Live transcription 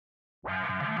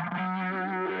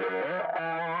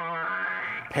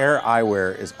Pair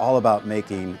Eyewear is all about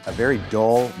making a very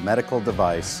dull medical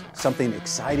device something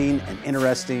exciting and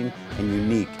interesting and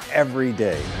unique every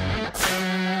day.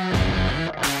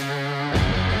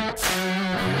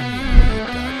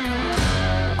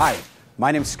 Hi,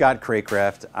 my name is Scott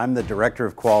Craycraft. I'm the Director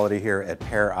of Quality here at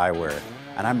Pair Eyewear,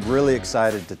 and I'm really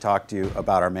excited to talk to you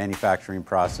about our manufacturing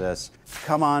process.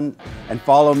 Come on and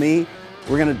follow me.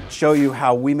 We're going to show you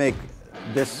how we make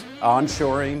this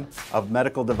onshoring of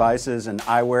medical devices and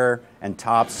eyewear and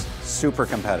tops super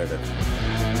competitive.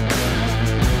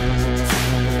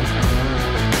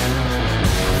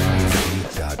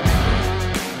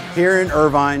 Here in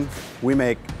Irvine, we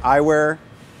make eyewear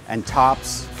and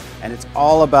tops, and it's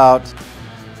all about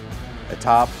a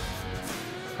top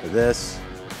or this.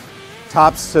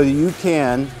 Tops so you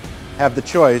can have the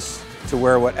choice to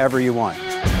wear whatever you want.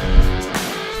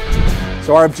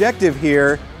 So our objective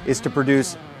here is to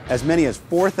produce as many as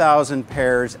 4,000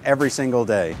 pairs every single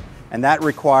day. And that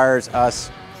requires us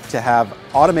to have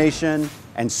automation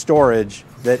and storage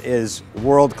that is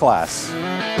world class.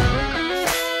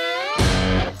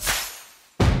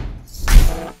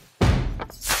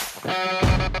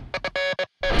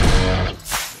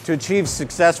 To achieve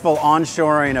successful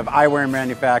onshoring of eyewear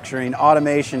manufacturing,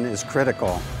 automation is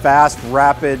critical. Fast,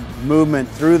 rapid movement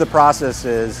through the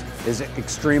processes is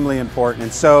extremely important.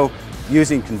 And so,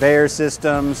 using conveyor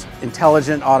systems,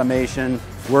 intelligent automation,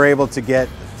 we're able to get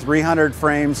 300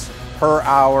 frames per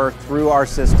hour through our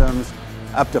systems,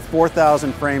 up to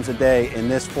 4,000 frames a day in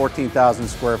this 14,000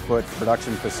 square foot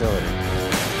production facility.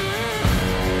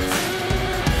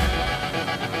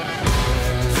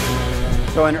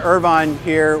 So in Irvine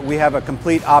here, we have a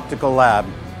complete optical lab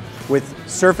with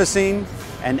surfacing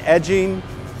and edging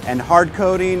and hard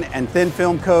coating and thin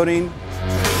film coating.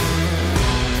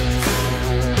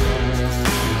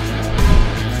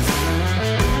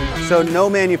 So no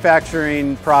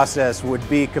manufacturing process would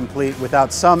be complete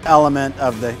without some element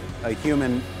of a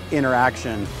human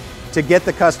interaction to get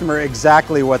the customer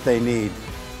exactly what they need.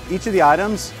 Each of the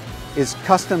items is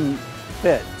custom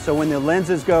fit. So when the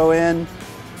lenses go in,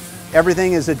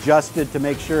 everything is adjusted to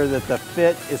make sure that the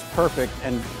fit is perfect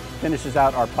and finishes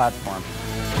out our platform.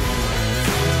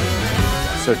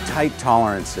 So tight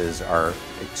tolerances are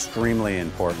extremely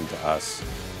important to us.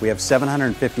 We have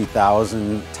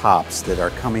 750,000 tops that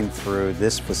are coming through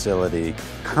this facility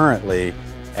currently,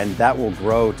 and that will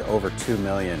grow to over 2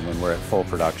 million when we're at full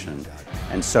production.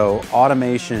 And so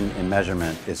automation in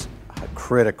measurement is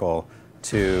critical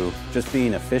to just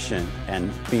being efficient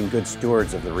and being good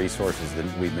stewards of the resources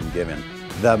that we've been given.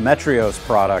 The Metrios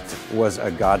product was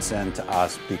a godsend to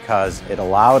us because it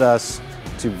allowed us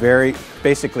to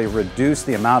basically reduce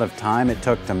the amount of time it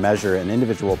took to measure an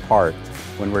individual part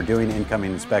when we're doing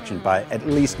incoming inspection by at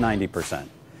least 90%.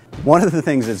 One of the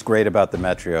things that's great about the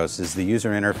Metrios is the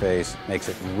user interface makes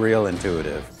it real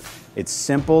intuitive. It's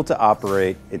simple to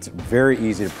operate, it's very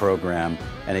easy to program,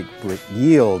 and it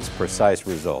yields precise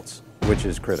results, which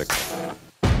is critical.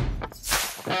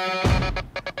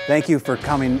 Thank you for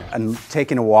coming and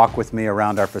taking a walk with me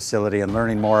around our facility and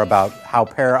learning more about how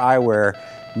Pair Eyewear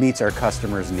meets our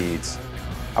customers' needs.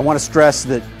 I want to stress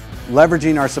that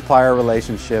leveraging our supplier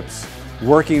relationships,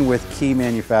 working with key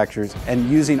manufacturers, and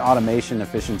using automation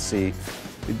efficiency,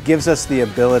 it gives us the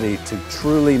ability to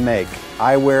truly make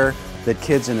eyewear that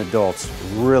kids and adults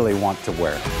really want to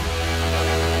wear.